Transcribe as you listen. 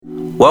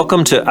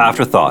Welcome to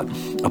Afterthought,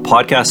 a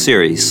podcast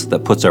series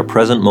that puts our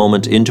present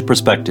moment into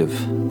perspective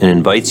and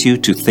invites you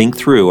to think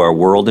through our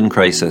world in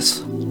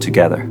crisis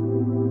together.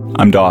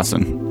 I'm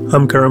Dawson.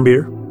 I'm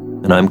Karambir.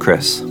 And I'm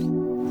Chris.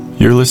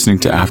 You're listening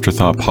to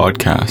Afterthought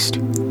Podcast.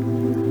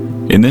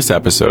 In this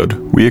episode,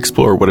 we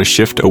explore what a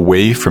shift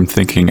away from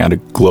thinking at a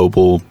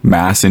global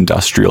mass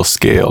industrial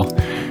scale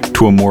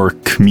to a more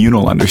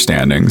communal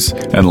understandings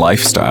and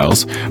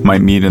lifestyles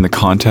might mean in the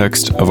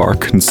context of our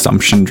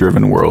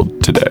consumption-driven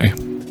world today.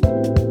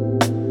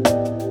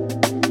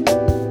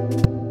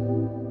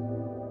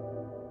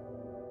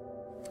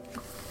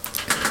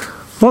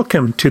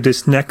 Welcome to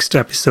this next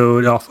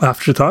episode of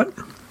Afterthought.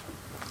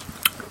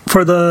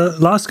 For the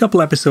last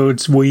couple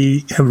episodes,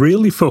 we have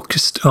really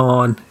focused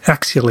on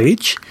axial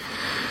age,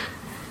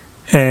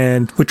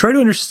 and we try to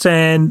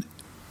understand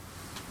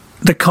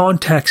the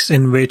context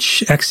in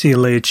which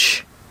axial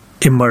age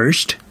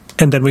emerged,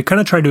 and then we kind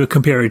of try to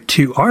compare it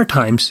to our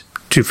times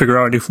to figure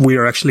out if we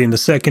are actually in the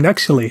second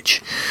axial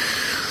age.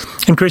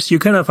 And Chris, you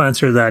kind of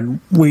answered that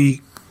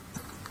we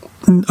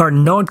are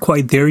not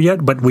quite there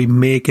yet, but we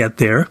may get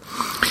there.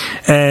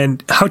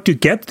 And how to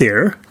get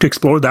there, to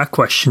explore that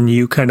question,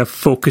 you kind of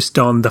focused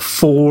on the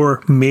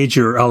four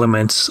major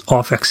elements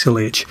of axial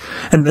age.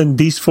 And then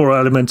these four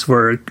elements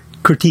were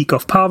critique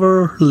of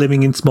power,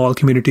 living in small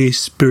communities,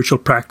 spiritual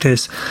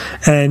practice,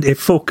 and a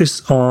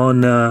focus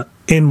on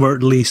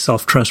inwardly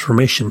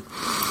self-transformation.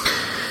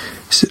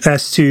 So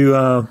as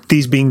to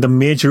these being the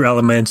major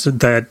elements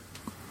that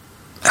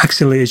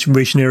axial age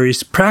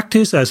visionaries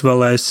practice as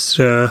well as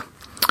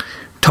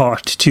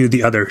taught to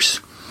the others.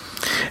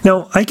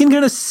 Now, I can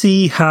kind of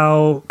see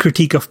how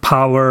critique of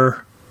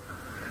power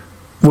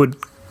would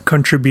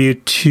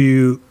contribute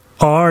to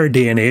our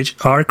day and age,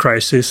 our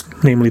crisis,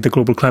 namely the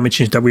global climate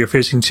change that we are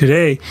facing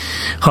today,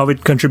 how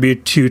it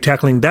contribute to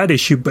tackling that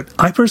issue. But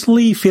I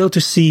personally fail to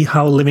see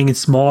how living in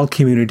small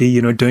community,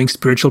 doing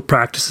spiritual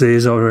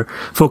practices or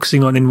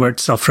focusing on inward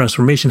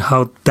self-transformation,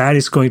 how that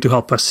is going to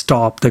help us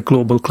stop the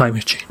global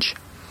climate change.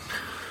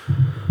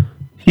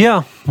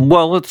 Yeah,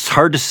 well, it's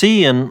hard to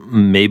see,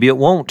 and maybe it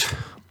won't.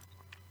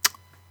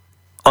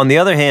 On the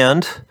other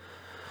hand,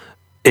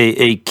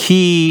 a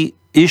key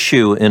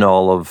issue in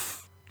all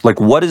of,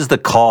 what is the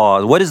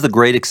cause? What is the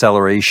great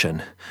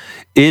acceleration?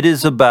 It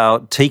is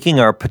about taking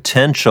our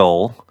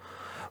potential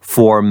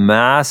for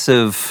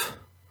massive,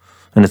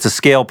 and it's a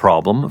scale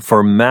problem,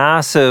 for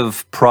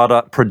massive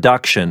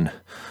production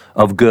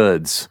of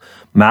goods,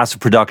 massive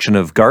production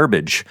of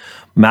garbage,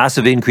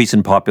 massive increase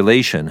in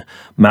population,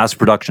 massive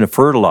production of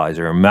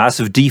fertilizer,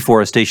 massive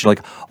deforestation.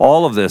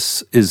 All of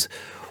this is,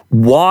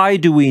 why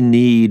do we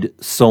need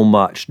so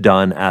much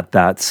done at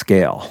that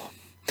scale?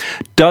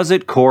 Does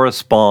it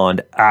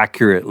correspond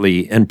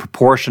accurately and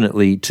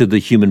proportionately to the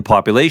human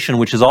population,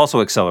 which is also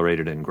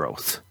accelerated in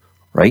growth,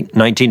 right?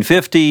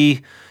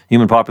 1950,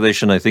 human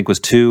population, I think, was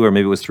 2 or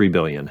maybe it was 3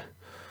 billion.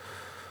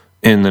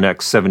 In the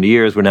next 70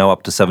 years, we're now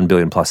up to 7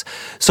 billion plus.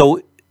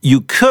 So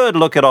you could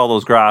look at all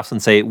those graphs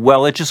and say,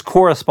 well, it just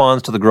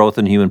corresponds to the growth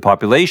in human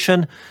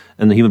population,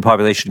 and the human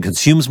population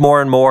consumes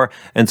more and more,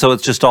 and so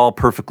it's just all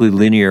perfectly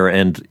linear.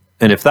 And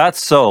if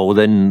that's so,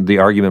 then the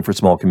argument for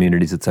small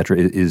communities, et cetera,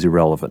 is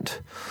irrelevant.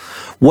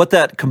 What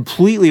that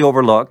completely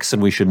overlooks,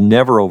 and we should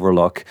never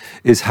overlook,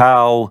 is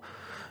how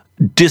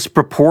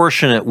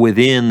disproportionate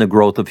within the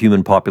growth of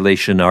human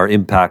population our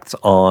impacts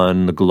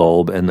on the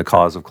globe and the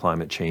cause of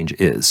climate change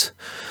is.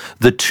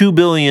 The 2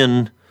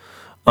 billion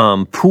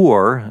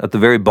poor at the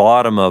very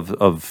bottom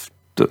of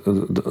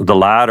the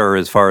ladder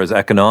as far as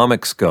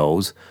economics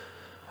goes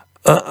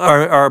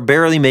are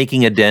barely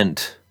making a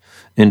dent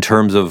in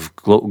terms of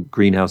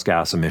greenhouse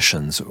gas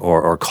emissions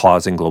or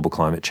causing global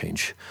climate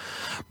change.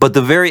 But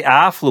the very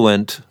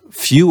affluent,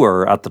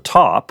 fewer at the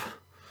top,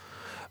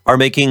 are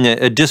making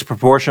a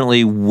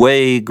disproportionately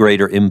way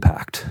greater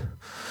impact.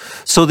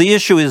 So the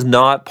issue is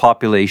not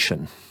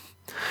population.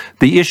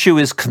 The issue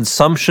is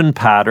consumption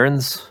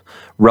patterns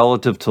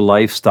relative to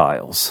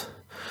lifestyles.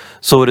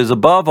 So it is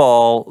above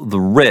all the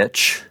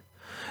rich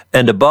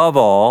and above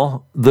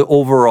all the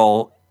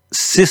overall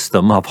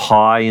system of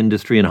high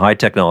industry and high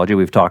technology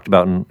we've talked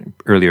about in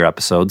earlier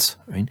episodes.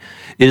 Right?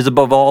 It is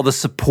above all the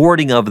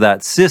supporting of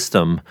that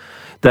system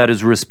that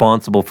is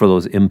responsible for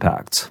those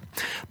impacts.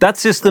 That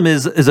system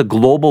is a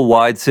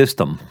global-wide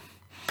system,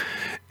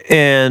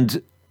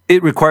 and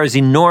it requires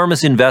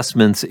enormous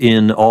investments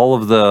in all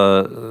of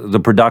the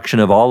production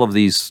of all of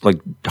these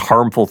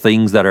harmful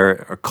things that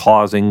are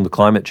causing the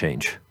climate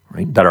change,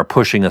 right? That are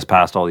pushing us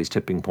past all these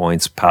tipping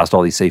points, past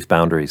all these safe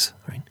boundaries,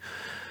 right?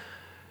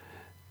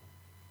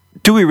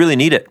 Do we really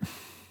need it?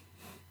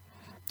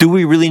 Do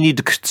we really need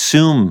to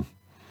consume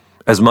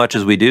as much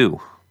as we do?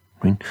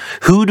 Right?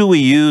 Who do we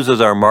use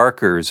as our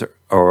markers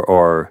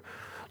or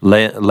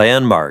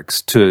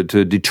landmarks to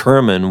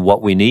determine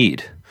what we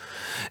need?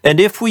 And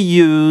if we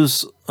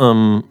use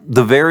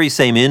the very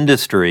same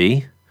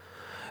industry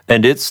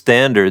and its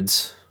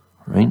standards,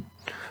 right,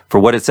 for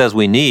what it says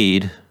we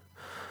need,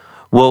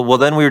 well,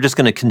 then we're just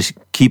going to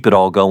keep it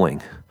all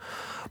going.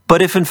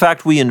 But if in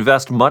fact we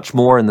invest much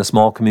more in the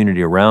small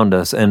community around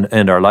us and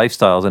our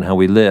lifestyles and how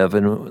we live,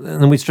 and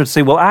then we start to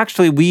say, well,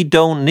 actually, we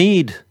don't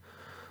need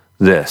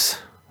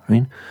this. I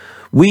mean,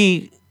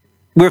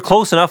 we're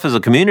close enough as a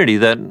community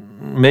that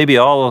maybe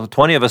all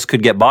 20 of us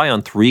could get by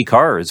on 3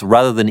 cars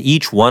rather than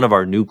each one of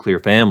our nuclear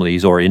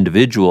families or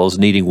individuals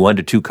needing 1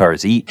 to 2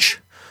 cars each.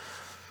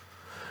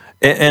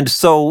 And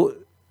so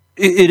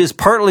it is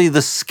partly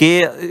the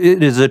scale,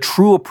 it is a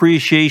true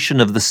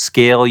appreciation of the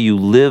scale you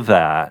live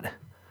at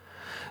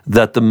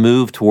that the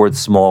move towards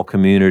small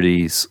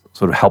communities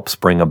sort of helps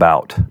bring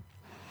about.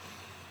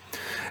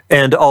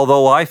 And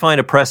although I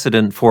find a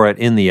precedent for it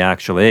in the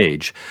actual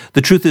age,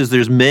 the truth is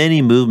there's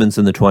many movements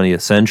in the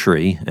 20th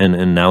century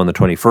and now in the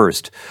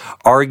 21st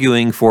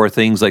arguing for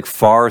things like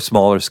far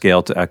smaller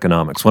scale to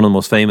economics. One of the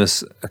most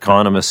famous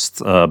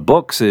economists'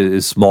 books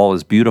is Small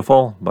is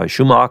Beautiful by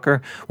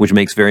Schumacher, which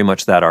makes very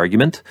much that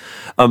argument.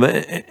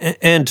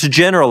 And to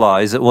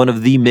generalize, one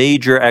of the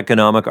major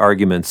economic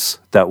arguments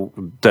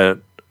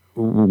that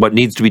what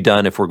needs to be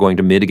done if we're going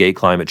to mitigate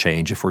climate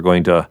change, if we're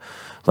going to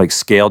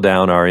scale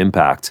down our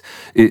impact,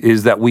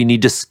 is that we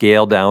need to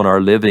scale down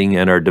our living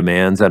and our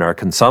demands and our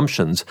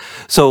consumptions.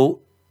 So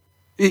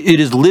it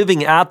is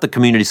living at the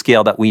community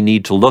scale that we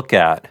need to look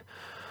at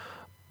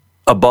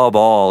above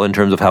all in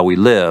terms of how we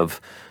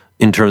live,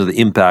 in terms of the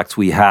impacts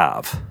we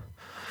have.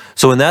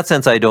 So in that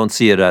sense, I don't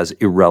see it as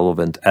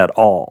irrelevant at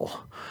all.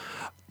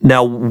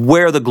 Now,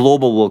 where the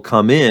global will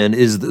come in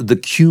is the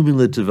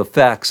cumulative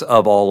effects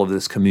of all of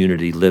this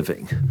community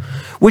living,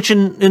 which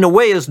in a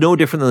way is no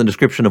different than the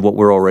description of what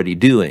we're already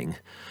doing.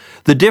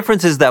 The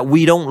difference is that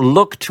we don't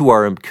look to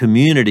our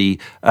community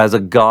as a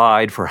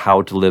guide for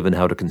how to live and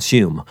how to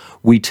consume.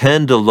 We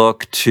tend to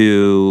look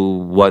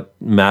to what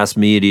mass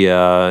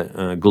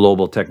media,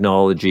 global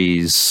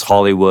technologies,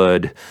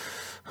 Hollywood,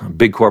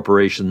 big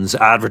corporations,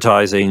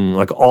 advertising,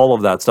 all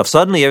of that stuff.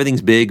 Suddenly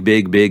everything's big,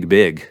 big, big,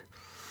 big.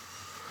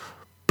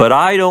 But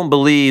I don't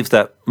believe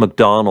that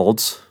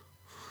McDonald's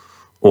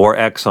or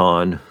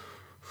Exxon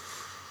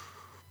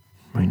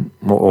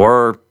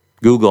or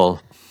Google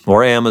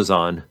or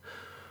Amazon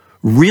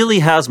really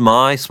has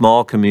my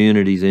small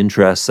community's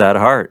interests at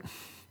heart.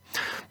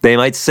 They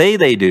might say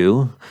they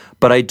do,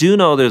 but I do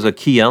know there's a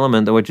key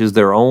element, which is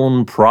their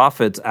own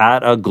profits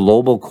at a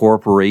global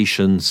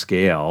corporation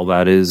scale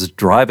that is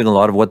driving a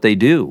lot of what they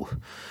do.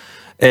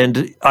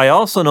 And I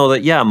also know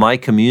that, my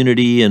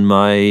community and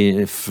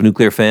my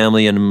nuclear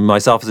family and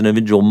myself as an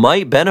individual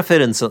might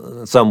benefit in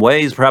some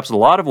ways, perhaps a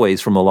lot of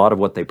ways, from a lot of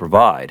what they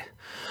provide.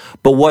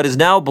 But what is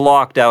now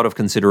blocked out of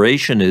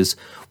consideration is,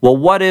 well,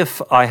 what if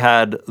I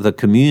had the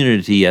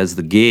community as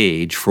the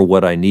gauge for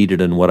what I needed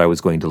and what I was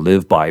going to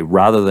live by,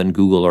 rather than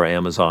Google or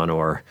Amazon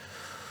or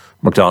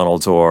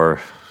McDonald's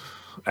or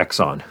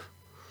Exxon?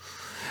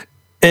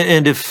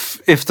 And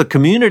if the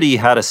community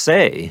had a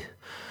say,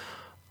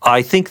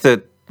 I think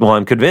that, well,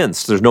 I'm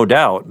convinced, there's no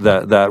doubt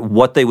that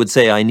what they would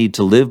say I need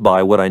to live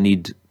by, what I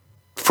need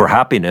for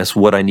happiness,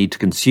 what I need to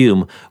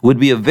consume, would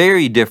be a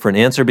very different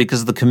answer,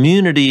 because the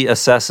community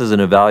assesses and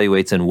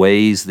evaluates and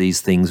weighs these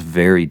things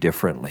very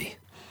differently.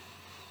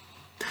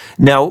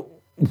 Now,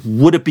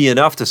 would it be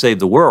enough to save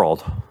the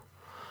world?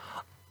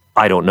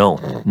 I don't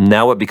know.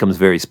 Now it becomes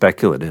very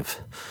speculative.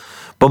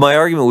 But my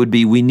argument would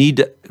be we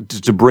need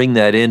to bring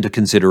that into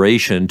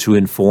consideration to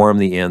inform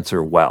the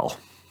answer well.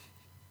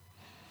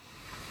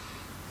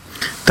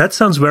 That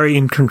sounds very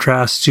in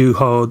contrast to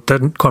how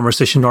the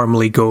conversation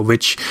normally go,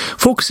 which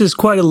focuses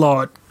quite a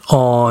lot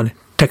on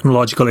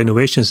technological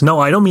innovations. Now,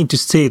 I don't mean to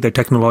say that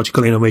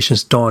technological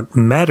innovations don't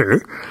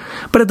matter,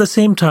 but at the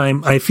same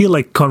time, I feel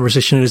like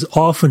conversation is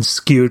often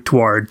skewed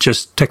toward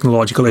just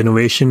technological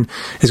innovation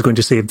is going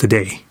to save the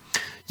day.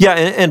 Yeah,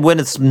 and when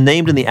it's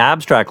named in the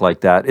abstract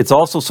like that, it's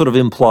also sort of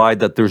implied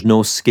that there's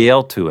no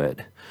scale to it.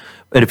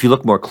 And if you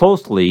look more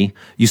closely,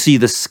 you see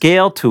the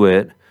scale to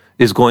it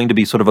is going to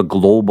be sort of a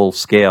global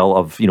scale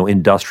of,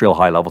 industrial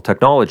high-level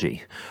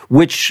technology,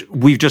 which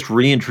we've just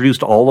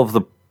reintroduced all of the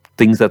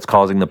things that's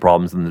causing the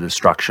problems and the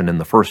destruction in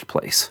the first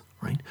place,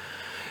 right?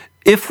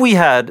 If we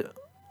had,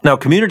 now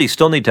communities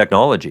still need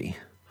technology,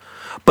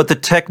 but the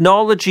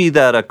technology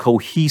that a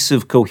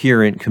cohesive,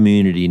 coherent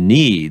community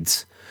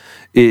needs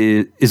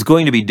is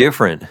going to be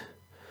different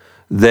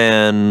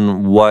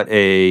than what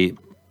a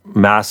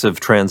massive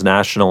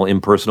transnational,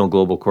 impersonal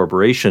global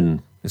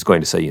corporation is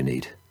going to say you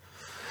need.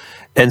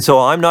 And so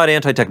I'm not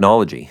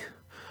anti-technology,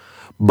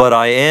 but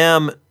I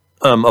am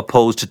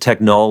opposed to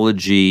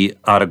technology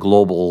at a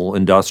global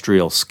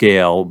industrial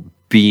scale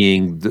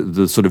being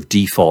the sort of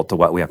default to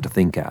what we have to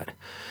think at.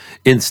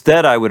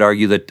 Instead, I would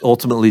argue that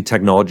ultimately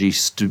technology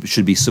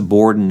should be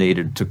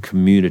subordinated to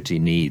community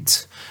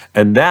needs.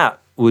 And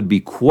that would be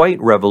quite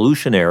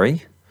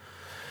revolutionary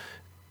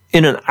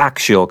in an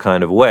axial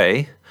kind of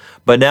way,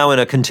 but now in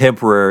a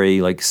contemporary,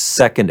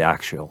 second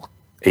axial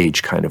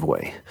age kind of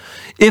way.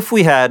 If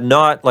we had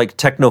not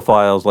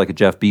technophiles like a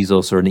Jeff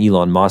Bezos or an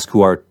Elon Musk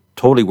who are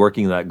totally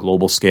working that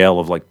global scale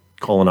of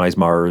colonize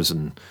Mars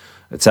and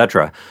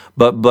etc.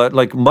 But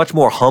like much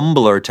more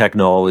humbler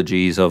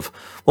technologies of,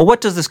 well,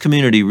 what does this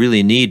community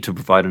really need to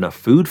provide enough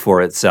food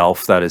for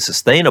itself that is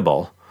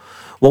sustainable?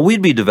 Well,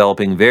 we'd be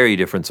developing very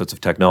different sorts of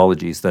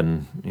technologies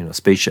than,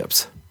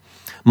 spaceships.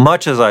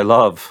 Much as I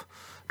love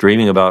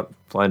dreaming about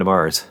flying to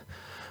Mars,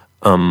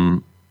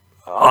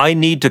 I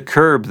need to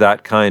curb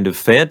that kind of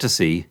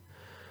fantasy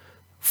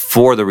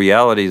for the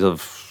realities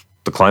of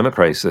the climate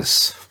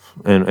crisis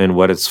and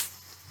what it's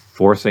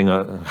forcing,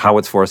 how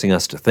it's forcing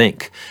us to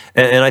think.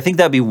 And I think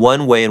that'd be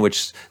one way in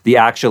which the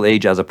actual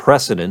age as a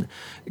precedent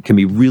can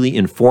be really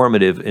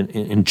informative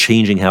in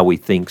changing how we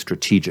think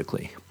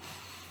strategically.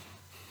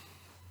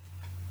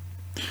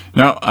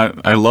 Now,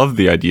 I love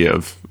the idea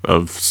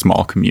of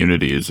small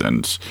communities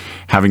and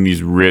having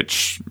these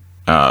rich,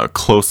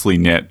 closely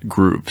knit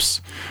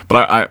groups.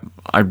 But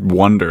I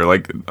wonder,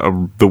 like,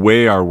 the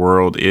way our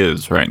world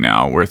is right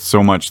now, with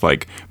so much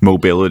like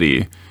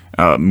mobility,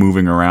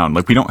 moving around,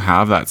 like we don't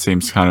have that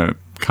same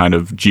kind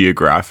of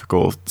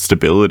geographical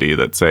stability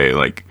that, say,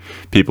 like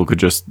people could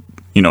just,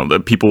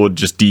 that people would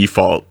just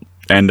default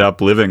end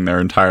up living their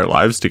entire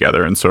lives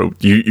together, and so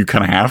you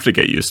kind of have to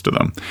get used to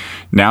them.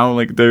 Now,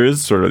 like, there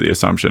is sort of the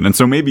assumption, and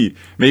so maybe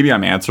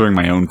I'm answering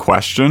my own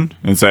question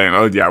and saying,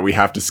 oh yeah, we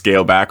have to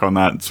scale back on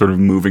that sort of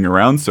moving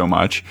around so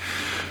much.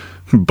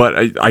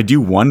 But I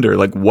do wonder,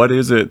 like, what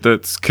is it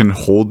that can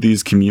hold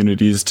these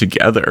communities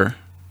together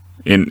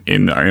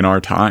in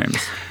our times?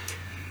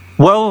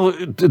 Well,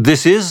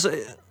 this is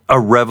a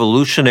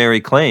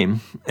revolutionary claim,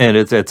 and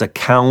it's a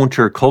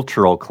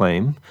countercultural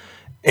claim.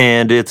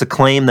 And it's a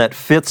claim that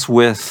fits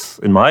with,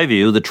 in my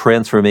view, the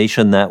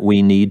transformation that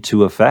we need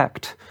to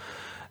effect.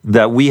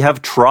 That we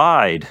have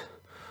tried.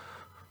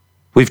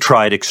 We've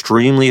tried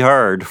extremely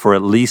hard for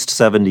at least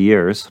 70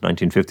 years,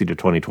 1950 to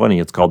 2020.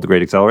 It's called the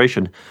Great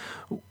Acceleration.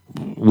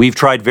 We've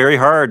tried very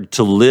hard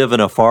to live in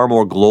a far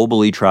more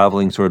globally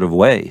traveling sort of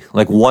way.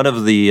 Like, one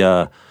of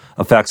the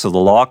effects of the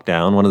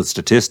lockdown, one of the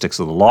statistics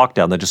of the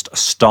lockdown that just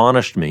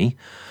astonished me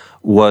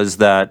was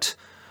that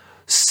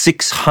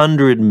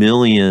 600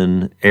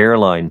 million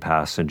airline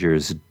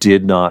passengers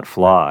did not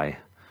fly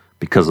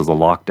because of the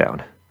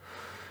lockdown.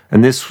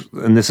 And this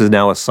is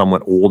now a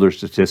somewhat older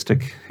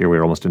statistic. Here we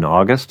are almost in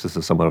August. This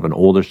is somewhat of an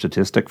older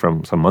statistic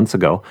from some months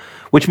ago,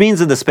 which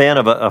means in the span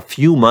of a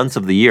few months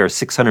of the year,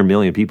 600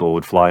 million people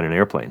would fly in an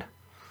airplane.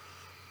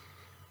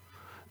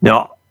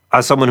 Now,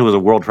 as someone who was a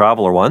world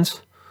traveler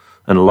once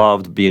and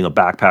loved being a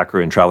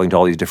backpacker and traveling to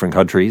all these different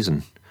countries,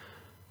 and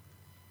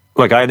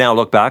like, I now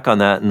look back on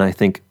that and I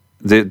think,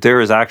 there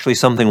is actually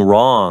something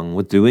wrong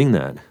with doing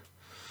that.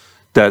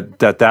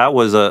 That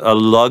was a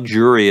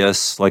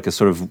luxurious, like a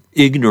sort of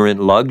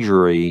ignorant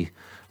luxury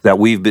that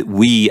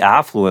we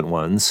affluent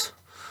ones,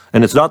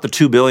 and it's not the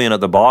 2 billion at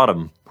the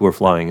bottom who are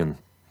flying in.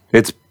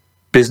 It's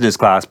business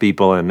class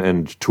people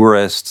and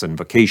tourists and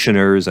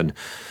vacationers, and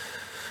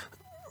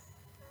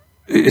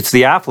it's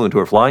the affluent who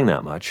are flying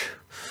that much.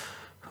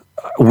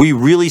 We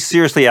really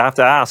seriously have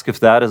to ask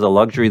if that is a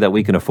luxury that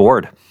we can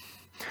afford.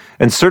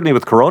 And certainly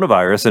with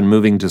coronavirus and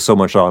moving to so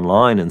much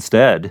online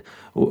instead,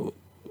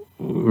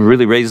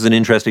 really raises an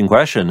interesting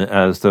question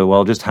as to,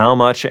 well, just how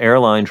much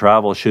airline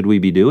travel should we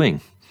be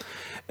doing?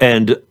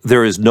 And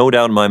there is no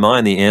doubt in my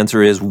mind the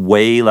answer is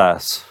way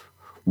less,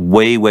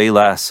 way, way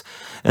less.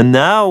 And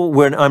now,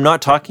 when I'm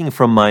not talking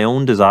from my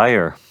own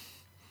desire,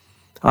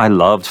 I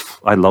love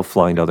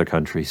flying to other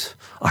countries.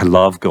 I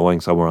love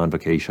going somewhere on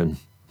vacation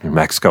in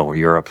Mexico or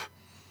Europe.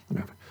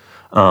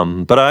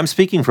 But I'm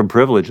speaking from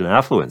privilege and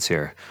affluence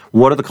here.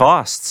 What are the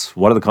costs?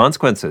 What are the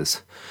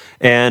consequences?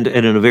 And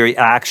in a very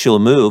actual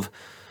move,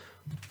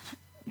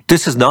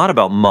 this is not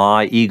about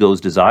my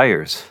ego's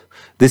desires.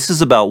 This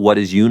is about what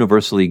is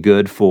universally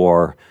good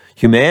for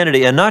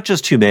humanity, and not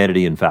just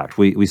humanity, in fact.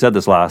 We said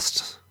this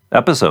last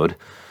episode,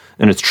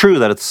 and it's true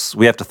that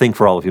we have to think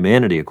for all of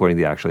humanity, according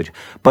to the actual age.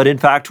 But in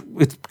fact,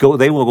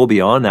 they will go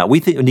beyond that. We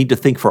need to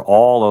think for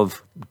all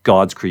of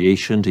God's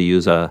creation, to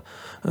use a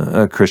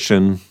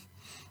Christian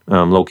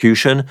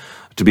locution,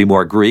 to be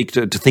more Greek,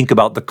 to think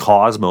about the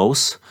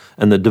cosmos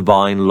and the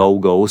divine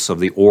logos of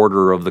the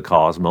order of the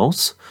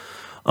cosmos.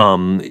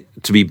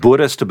 To be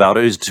Buddhist about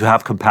it is to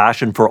have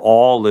compassion for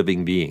all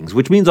living beings,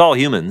 which means all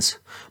humans,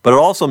 but it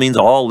also means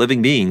all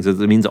living beings. It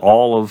means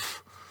all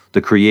of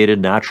the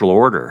created natural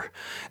order.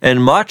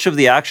 And much of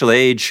the actual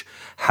age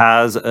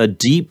has a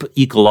deep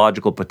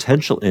ecological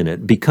potential in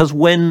it, because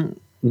when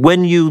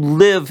you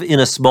live in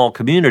a small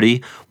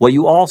community, what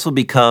you also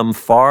become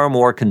far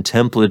more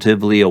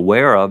contemplatively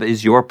aware of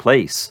is your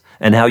place,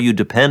 and how you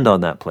depend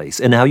on that place,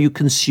 and how you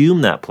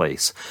consume that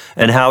place,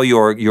 and how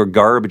your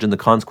garbage and the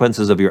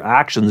consequences of your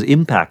actions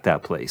impact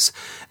that place.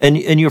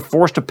 And you're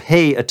forced to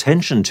pay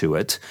attention to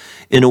it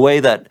in a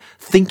way that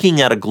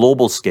thinking at a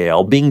global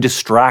scale, being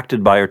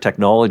distracted by our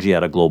technology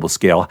at a global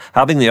scale,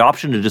 having the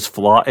option to just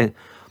fly,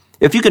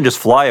 if you can just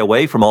fly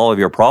away from all of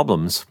your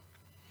problems,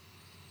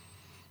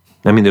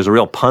 I mean, there's a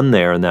real pun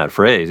there in that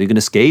phrase. You can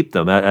escape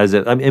them. I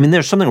mean,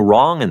 there's something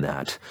wrong in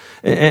that.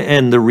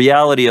 And the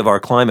reality of our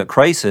climate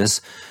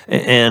crisis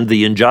and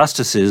the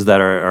injustices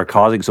that are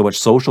causing so much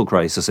social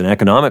crisis and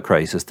economic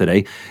crisis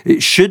today,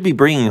 it should be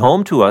bringing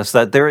home to us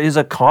that there is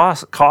a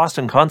cost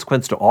and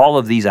consequence to all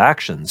of these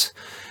actions,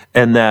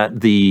 and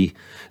that the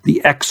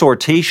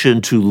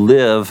exhortation to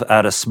live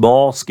at a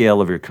small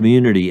scale of your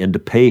community and to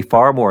pay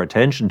far more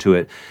attention to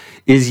it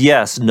is,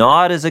 yes,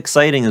 not as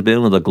exciting as being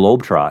able to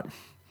globetrot.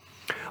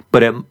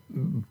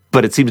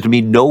 But it seems to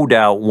me, no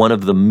doubt, one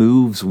of the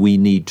moves we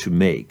need to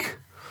make.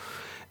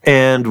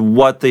 And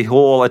what the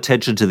whole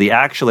attention to the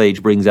actual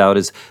age brings out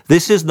is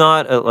this is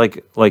not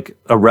like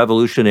a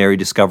revolutionary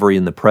discovery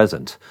in the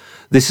present.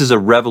 This is a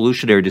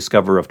revolutionary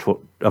discovery of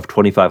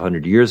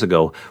 2,500 years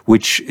ago,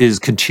 which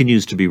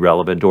continues to be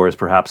relevant, or is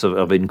perhaps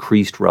of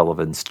increased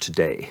relevance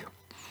today.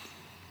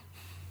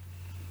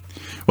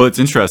 Well, it's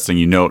interesting.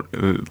 You note,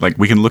 like,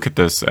 we can look at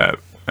this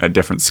at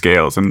different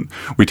scales, and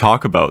we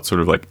talk about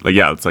sort of like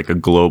it's like a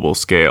global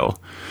scale,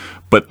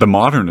 but the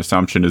modern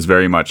assumption is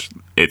very much,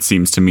 it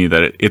seems to me,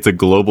 that it's a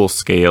global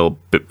scale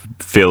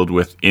filled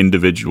with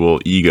individual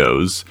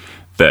egos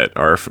that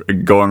are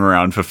going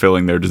around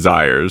fulfilling their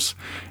desires,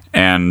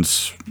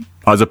 and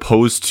as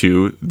opposed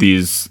to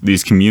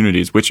these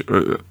communities, which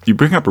you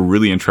bring up a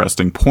really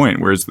interesting point,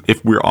 whereas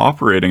if we're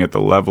operating at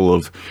the level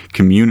of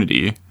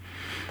community,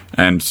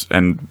 and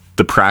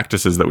the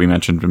practices that we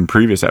mentioned in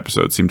previous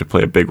episodes seem to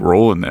play a big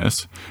role in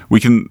this,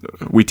 we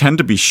tend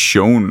to be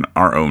shown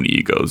our own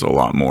egos a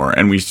lot more,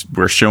 and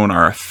we're shown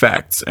our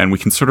effects, and we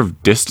can sort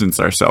of distance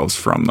ourselves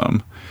from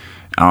them.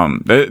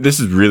 This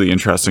is really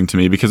interesting to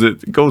me because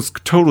it goes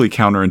totally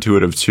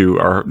counterintuitive to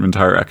our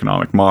entire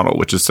economic model,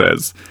 which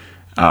says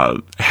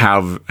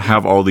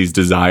have all these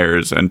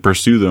desires and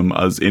pursue them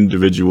as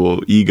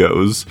individual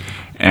egos,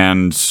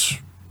 and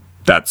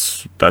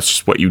that's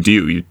just what you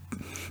do.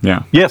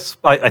 Yeah. Yes,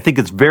 I think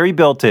it's very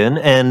built in,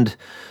 and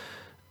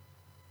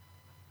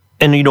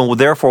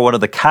therefore one of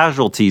the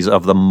casualties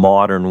of the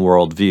modern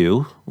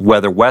worldview,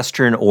 whether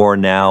Western or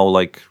now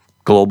like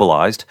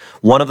globalized,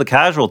 one of the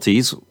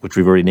casualties, which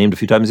we've already named a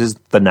few times, is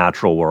the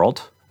natural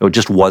world. It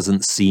just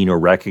wasn't seen or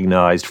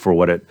recognized for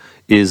what it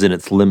is in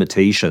its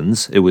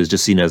limitations. It was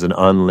just seen as an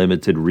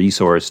unlimited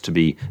resource to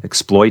be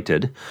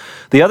exploited.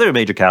 The other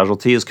major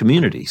casualty is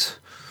communities.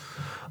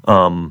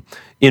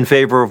 In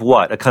favor of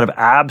what? A kind of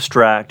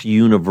abstract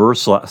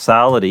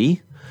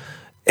universality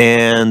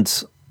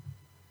and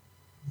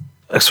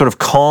a sort of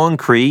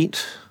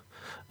concrete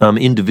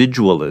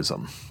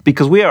individualism,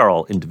 because we are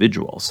all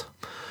individuals.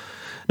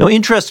 Now,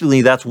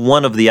 interestingly, that's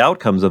one of the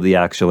outcomes of the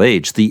axial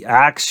age. The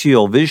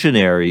axial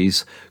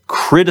visionaries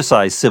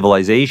criticize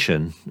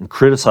civilization and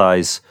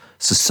criticize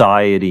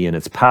society and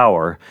its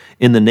power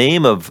in the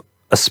name of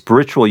a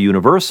spiritual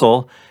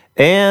universal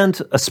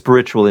and a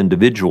spiritual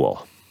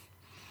individual.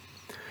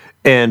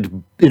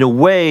 And in a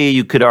way,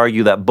 you could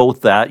argue that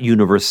both that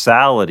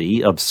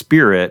universality of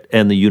spirit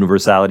and the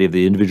universality of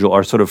the individual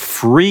are sort of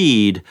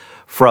freed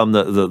from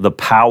the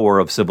power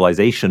of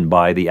civilization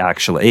by the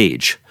actual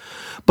age.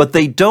 But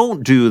they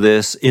don't do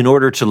this in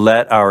order to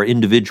let our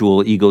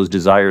individual ego's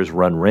desires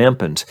run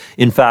rampant.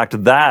 In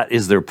fact, that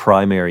is their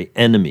primary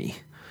enemy.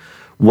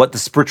 What the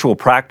spiritual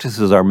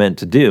practices are meant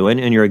to do,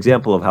 and your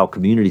example of how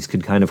communities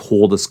can kind of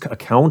hold us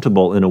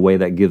accountable in a way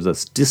that gives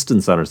us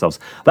distance on ourselves,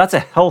 that's a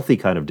healthy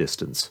kind of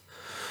distance.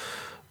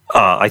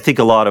 I think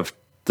a lot of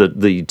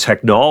the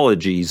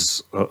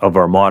technologies of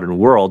our modern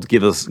world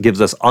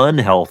gives us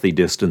unhealthy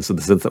distance in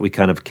the sense that we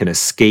kind of can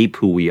escape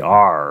who we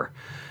are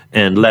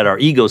and let our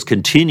egos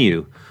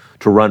continue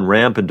to run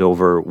rampant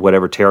over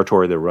whatever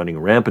territory they're running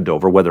rampant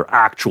over, whether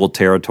actual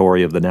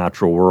territory of the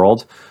natural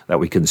world that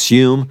we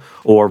consume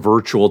or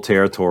virtual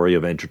territory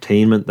of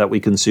entertainment that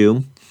we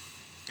consume.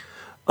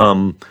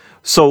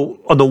 So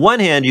on the one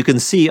hand, you can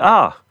see,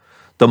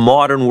 the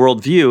modern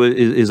worldview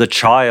is a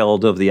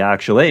child of the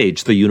actual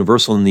age. The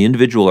universal and the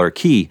individual are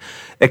key,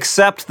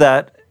 except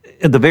that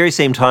at the very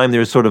same time,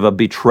 there's sort of a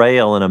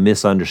betrayal and a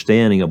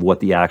misunderstanding of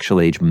what the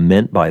actual age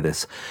meant by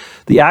this.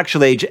 The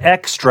actual age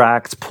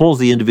pulls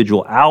the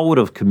individual out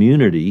of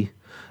community,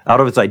 out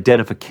of its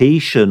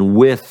identification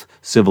with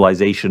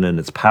civilization and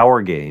its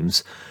power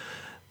games,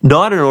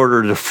 not in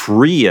order to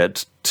free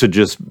it to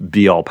just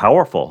be all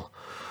powerful,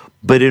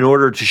 but in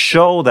order to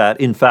show that,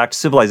 in fact,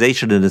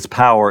 civilization and its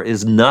power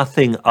is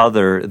nothing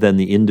other than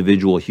the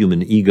individual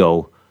human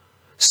ego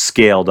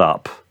scaled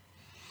up.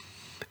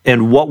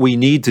 And what we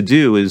need to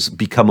do is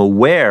become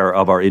aware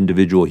of our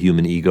individual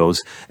human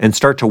egos and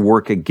start to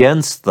work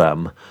against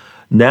them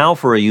now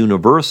for a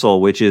universal,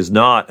 which is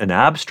not an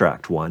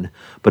abstract one,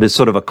 but is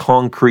sort of a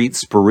concrete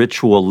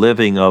spiritual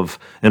living of,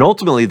 and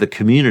ultimately the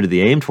community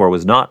they aimed for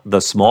was not the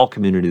small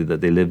community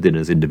that they lived in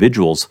as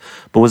individuals,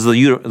 but was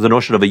the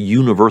notion of a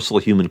universal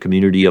human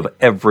community of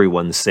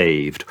everyone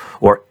saved,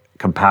 or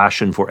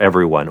compassion for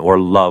everyone, or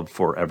love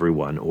for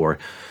everyone, or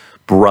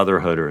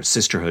brotherhood or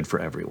sisterhood for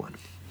everyone.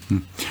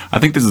 I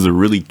think this is a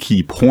really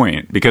key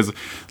point because,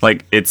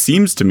 like, it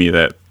seems to me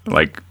that,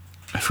 like,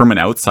 from an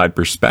outside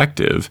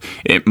perspective,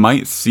 it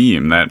might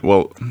seem that,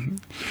 well,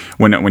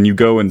 when you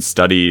go and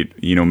study,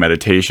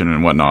 meditation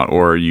and whatnot,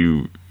 or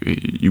you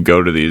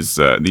go to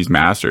these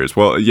masters,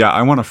 well, yeah,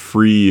 I want to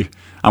free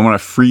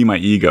my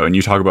ego, and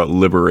you talk about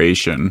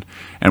liberation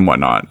and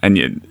whatnot, and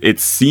it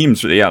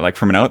seems, like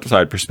from an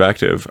outside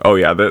perspective, oh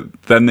yeah,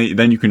 then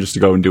you can just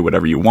go and do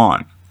whatever you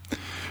want.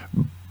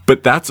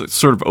 But that's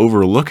sort of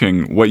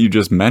overlooking what you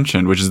just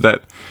mentioned, which is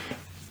that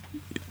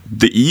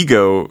the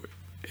ego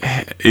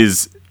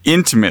is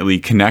intimately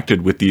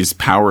connected with these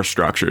power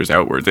structures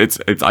outwards. It's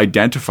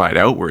identified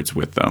outwards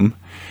with them,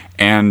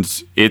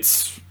 and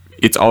it's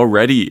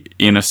already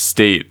in a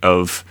state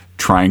of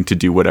trying to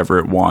do whatever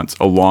it wants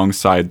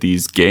alongside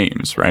these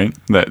games, right?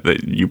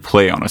 That you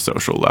play on a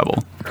social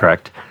level.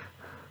 Correct.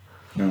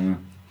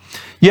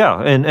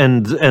 Yeah,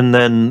 and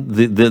then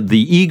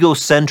the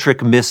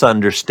egocentric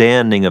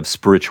misunderstanding of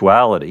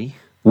spirituality,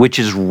 which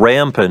is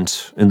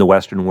rampant in the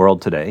Western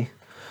world today.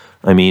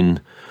 I mean,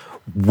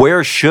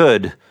 where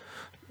should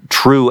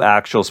true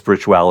actual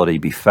spirituality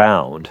be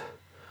found?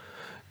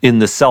 In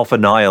the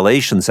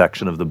self-annihilation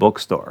section of the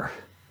bookstore.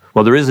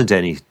 Well, there isn't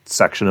any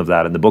section of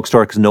that in the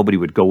bookstore because nobody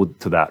would go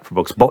to that for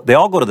books. But they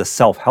all go to the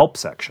self-help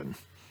section,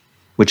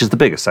 which is the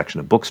biggest section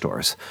of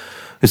bookstores.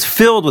 It's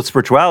filled with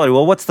spirituality.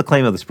 Well, what's the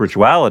claim of the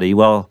spirituality?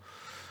 Well,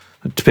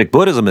 to pick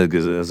Buddhism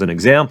as an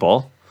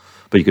example,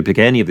 but you could pick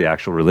any of the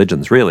actual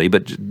religions, really,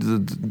 but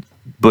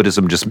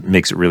Buddhism just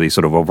makes it really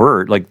sort of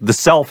overt. Like, the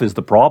self is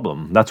the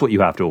problem. That's what you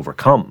have to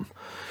overcome.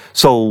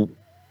 So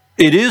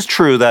it is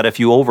true that if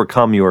you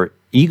overcome your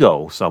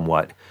ego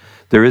somewhat,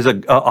 there is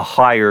a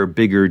higher,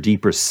 bigger,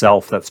 deeper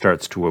self that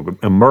starts to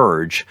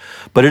emerge,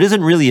 but it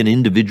isn't really an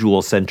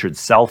individual-centered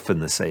self in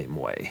the same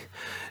way.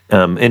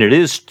 And it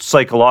is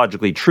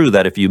psychologically true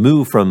that if you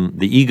move from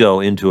the ego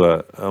into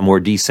a more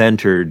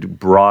decentered,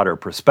 broader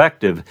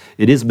perspective,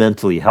 it is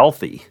mentally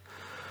healthy.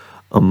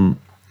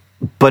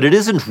 But it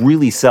isn't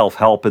really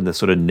self-help in the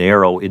sort of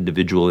narrow,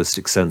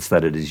 individualistic sense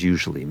that it is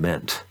usually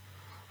meant.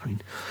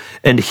 Right?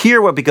 And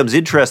here what becomes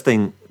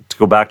interesting, to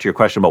go back to your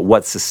question about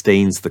what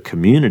sustains the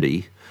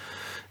community,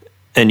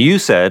 and you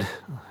said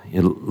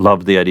you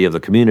loved the idea of the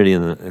community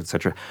and et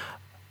cetera.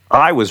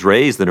 I was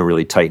raised in a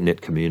really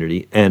tight-knit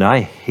community, and I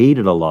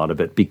hated a lot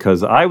of it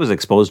because I was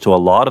exposed to a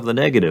lot of the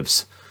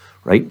negatives,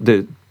 right?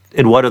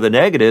 And what are the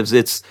negatives?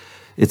 It's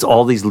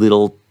all these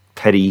little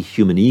petty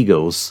human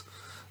egos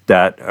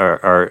that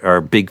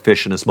are big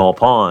fish in a small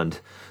pond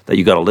that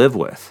you got to live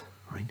with,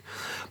 right?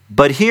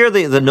 But here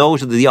the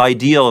notion, the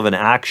ideal of an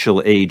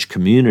actual age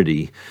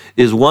community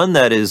is one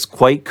that is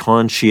quite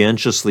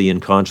conscientiously and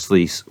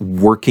consciously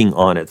working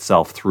on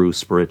itself through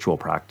spiritual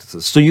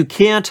practices. So you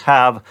can't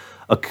have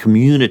a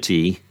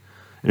community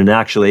in an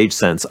actual age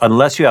sense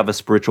unless you have a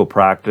spiritual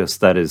practice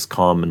that is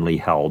commonly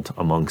held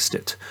amongst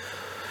it.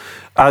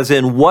 As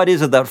in, what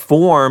is it that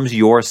forms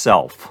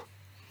yourself,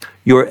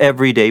 your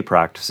everyday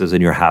practices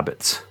and your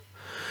habits?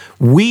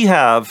 We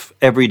have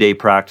everyday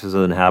practices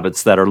and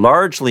habits that are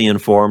largely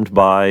informed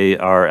by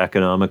our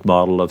economic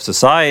model of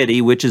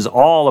society, which is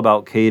all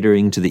about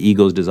catering to the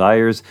ego's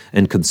desires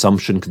and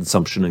consumption,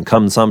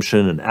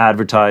 and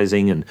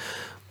advertising and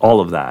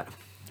all of that.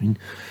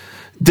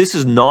 This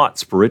is not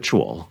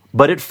spiritual,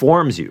 but it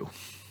forms you.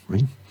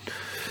 Right?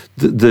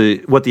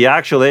 What the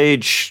actual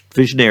age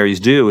visionaries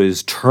do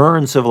is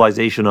turn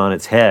civilization on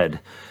its head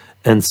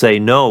and say,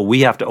 no,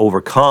 we have to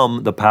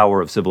overcome the power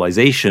of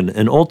civilization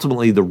and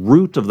ultimately the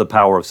root of the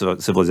power of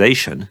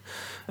civilization.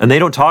 And they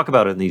don't talk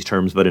about it in these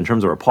terms, but in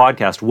terms of our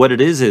podcast, what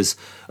it is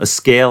a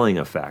scaling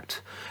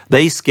effect.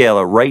 They scale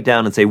it right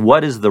down and say,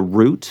 what is the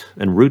root?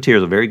 And root here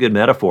is a very good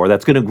metaphor.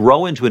 That's going to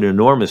grow into an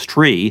enormous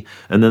tree,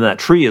 and then that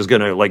tree is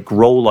going to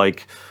grow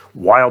like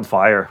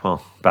wildfire.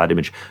 Oh, bad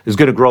image. Is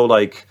going to grow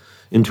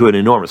into an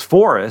enormous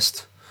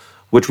forest,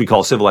 which we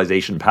call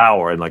civilization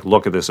power, and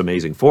look at this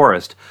amazing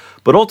forest.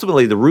 But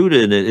ultimately, the root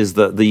in it is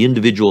the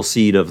individual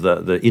seed of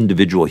the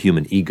individual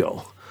human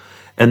ego.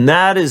 And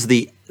that is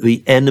the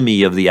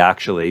enemy of the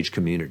actual age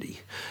community.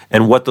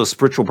 And what those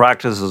spiritual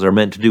practices are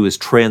meant to do is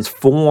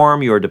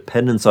transform your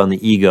dependence on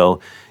the ego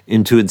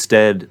into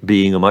instead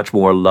being a much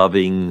more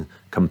loving,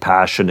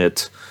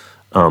 compassionate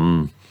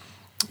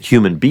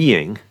human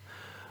being.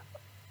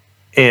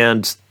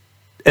 And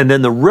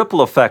then the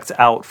ripple effects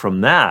out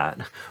from that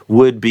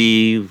would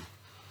be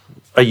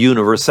a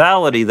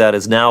universality that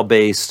is now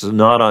based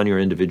not on your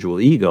individual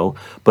ego,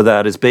 but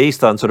that is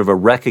based on sort of a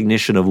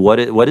recognition of what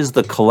is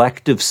the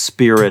collective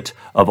spirit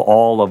of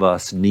all of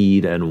us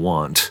need and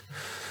want.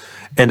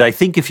 And I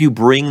think if you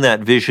bring that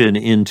vision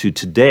into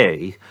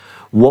today,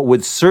 what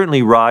would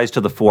certainly rise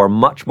to the fore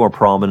much more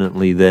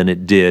prominently than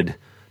it did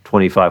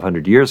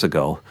 2,500 years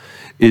ago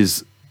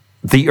is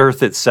the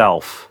earth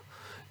itself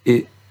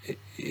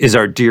is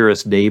our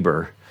dearest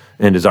neighbor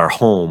and is our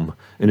home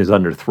and is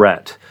under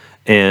threat.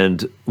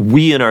 And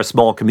we in our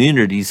small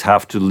communities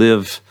have to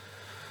live,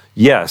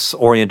 yes,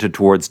 oriented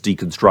towards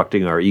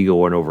deconstructing our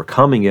ego and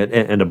overcoming it,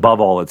 and above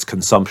all, its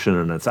consumption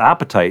and its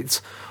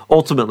appetites,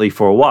 ultimately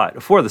for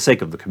what? For the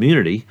sake of the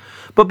community,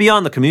 but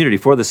beyond the community,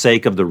 for the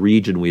sake of the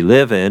region we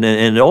live in,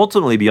 and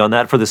ultimately beyond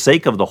that, for the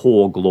sake of the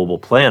whole global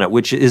planet,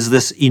 which is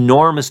this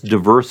enormous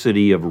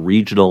diversity of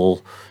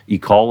regional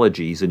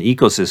ecologies and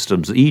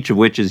ecosystems, each of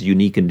which is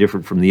unique and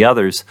different from the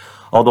others,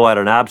 although at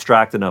an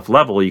abstract enough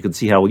level, you can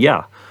see how,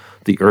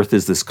 the Earth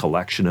is this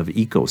collection of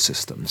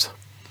ecosystems.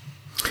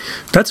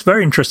 That's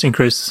very interesting,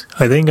 Chris.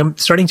 I think I'm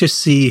starting to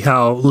see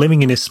how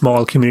living in a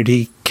small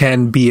community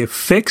can be a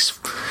fix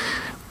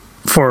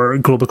for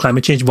global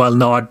climate change while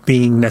not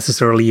being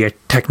necessarily a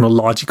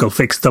technological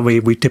fix the way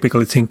we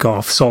typically think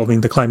of solving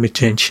the climate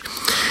change.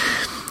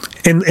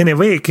 In a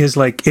way, because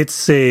like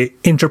it's a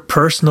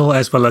interpersonal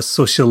as well as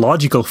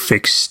sociological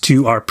fix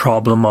to our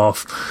problem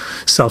of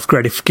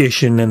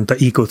self-gratification and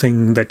the ego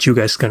thing that you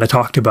guys kind of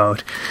talked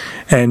about.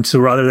 And so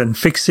rather than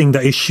fixing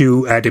the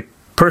issue at a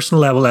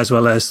personal level as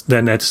well as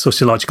then at a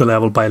sociological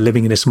level by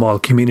living in a small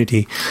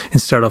community,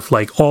 instead of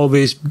like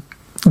always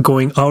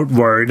going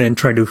outward and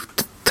trying to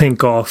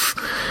think of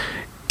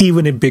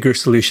even a bigger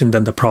solution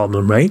than the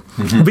problem, right?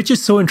 Mm-hmm. Which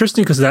is so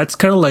interesting because that's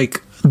kind of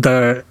like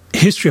the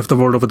history of the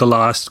world over the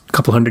last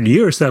couple hundred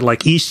years, that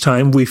like each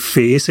time we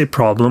face a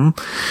problem,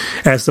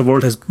 as the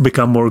world has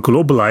become more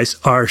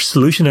globalized, our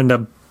solution end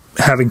up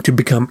having to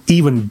become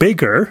even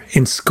bigger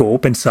in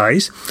scope and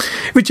size,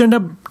 which end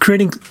up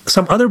creating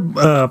some other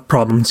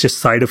problems, just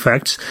side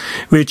effects,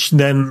 which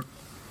then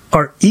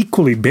are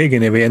equally big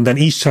in a way, and then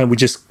each time we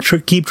just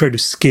keep trying to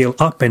scale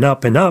up and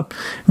up and up,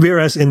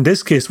 whereas in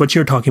this case, what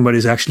you're talking about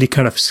is actually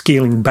kind of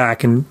scaling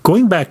back and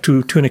going back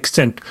to an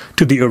extent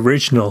to the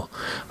original,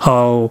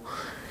 how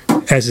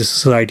as a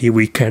society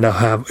we kind of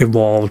have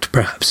evolved,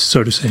 perhaps,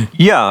 so to say.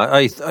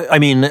 Yeah, I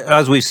mean,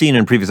 as we've seen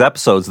in previous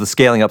episodes, the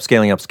scaling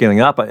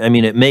up, I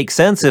mean, it makes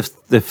sense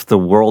if the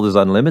world is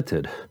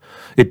unlimited.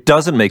 It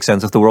doesn't make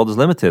sense if the world is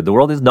limited. The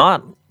world is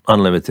not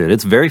unlimited.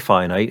 It's very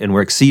finite, and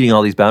we're exceeding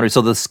all these boundaries.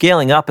 So the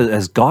scaling up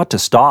has got to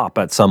stop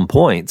at some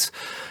points.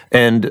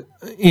 And,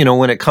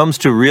 when it comes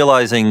to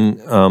realizing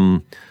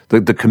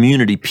the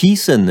community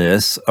piece in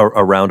this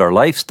around our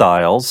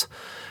lifestyles,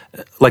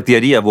 like the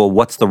idea of, well,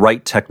 what's the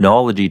right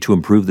technology to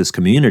improve this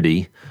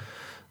community?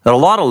 At a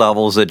lot of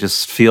levels, it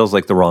just feels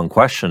like the wrong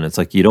question. It's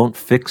like you don't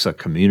fix a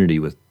community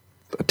with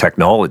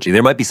technology.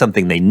 There might be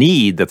something they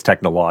need that's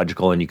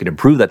technological and you can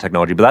improve that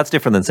technology, but that's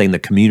different than saying the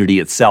community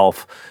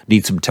itself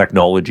needs some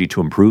technology to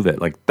improve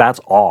it. Like, that's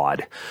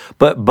odd.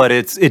 But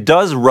it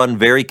does run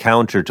very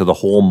counter to the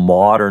whole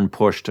modern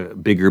push to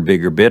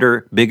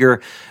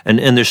bigger.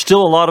 And there's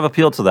still a lot of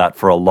appeal to that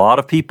for a lot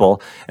of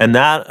people. And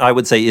that, I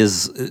would say,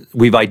 is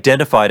we've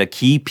identified a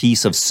key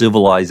piece of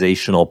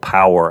civilizational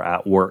power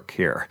at work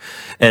here.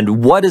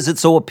 And what is it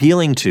so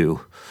appealing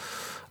to?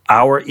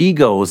 Our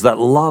egos that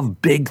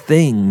love big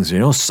things,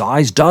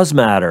 size does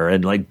matter,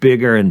 and like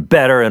bigger and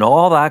better and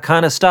all that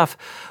kind of stuff.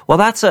 Well,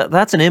 that's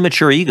an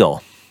immature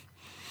ego.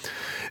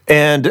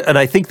 And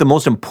I think the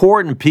most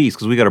important piece,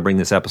 because we got to bring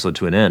this episode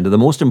to an end, the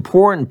most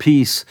important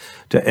piece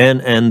to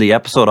end the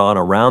episode on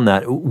around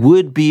that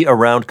would be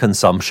around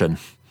consumption.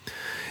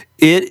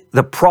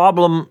 The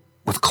problem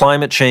with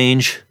climate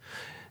change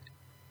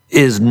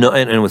is not,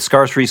 and with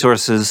scarce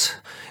resources,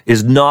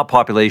 is not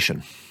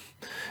population.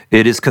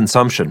 It is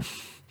consumption.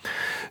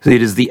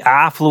 It is the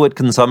affluent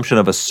consumption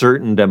of a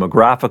certain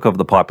demographic of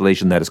the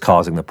population that is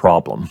causing the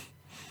problem,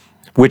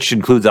 which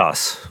includes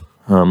us,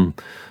 who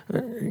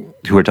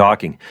are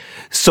talking.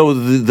 So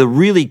the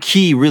really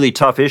key, really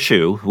tough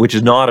issue, which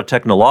is not a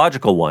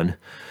technological one,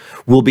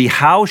 will be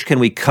how can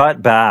we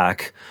cut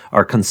back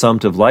our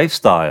consumptive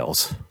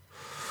lifestyles?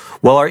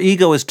 Well, our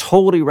ego is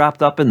totally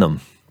wrapped up in them,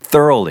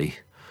 thoroughly.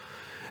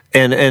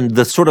 And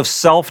the sort of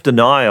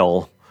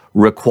self-denial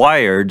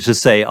required to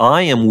say,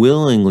 I am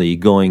willingly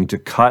going to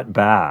cut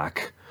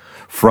back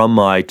from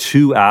my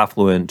too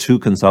affluent, too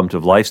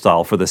consumptive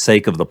lifestyle for the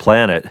sake of the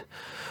planet.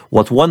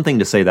 Well, it's one thing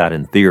to say that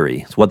in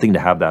theory. It's one thing to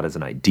have that as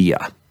an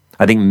idea.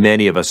 I think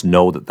many of us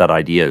know that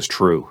idea is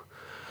true.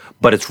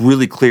 But it's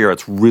really clear,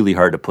 it's really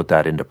hard to put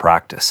that into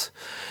practice.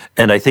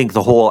 And I think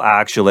the whole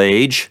actual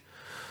age,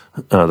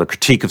 the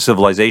critique of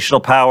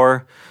civilizational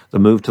power, the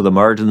move to the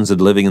margins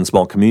and living in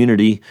small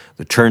community,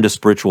 the turn to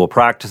spiritual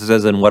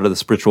practices, and what are the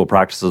spiritual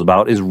practices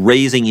about, is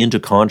raising into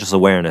conscious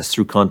awareness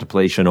through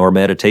contemplation or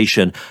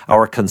meditation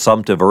our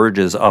consumptive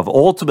urges of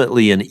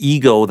ultimately an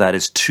ego that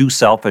is too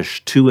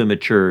selfish, too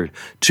immature,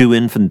 too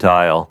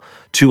infantile,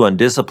 too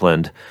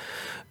undisciplined,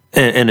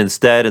 and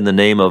instead, in the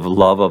name of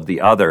love of the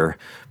other,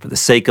 for the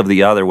sake of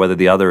the other, whether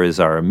the other is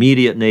our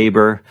immediate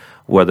neighbor,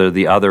 whether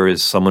the other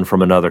is someone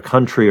from another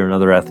country or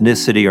another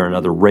ethnicity or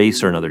another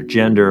race or another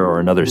gender or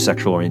another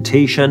sexual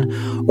orientation,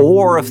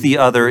 or if the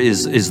other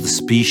is the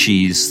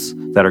species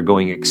that are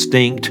going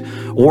extinct,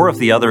 or if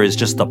the other is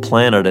just the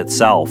planet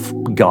itself,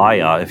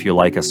 Gaia, if you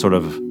like, a sort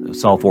of a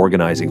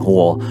self-organizing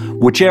whole.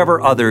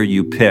 Whichever other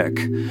you pick,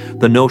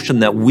 the notion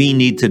that we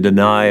need to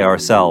deny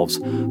ourselves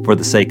for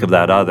the sake of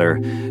that other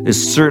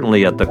is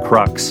certainly at the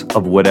crux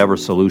of whatever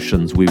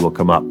solutions we will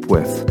come up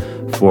with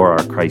for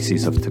our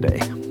crises of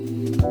today.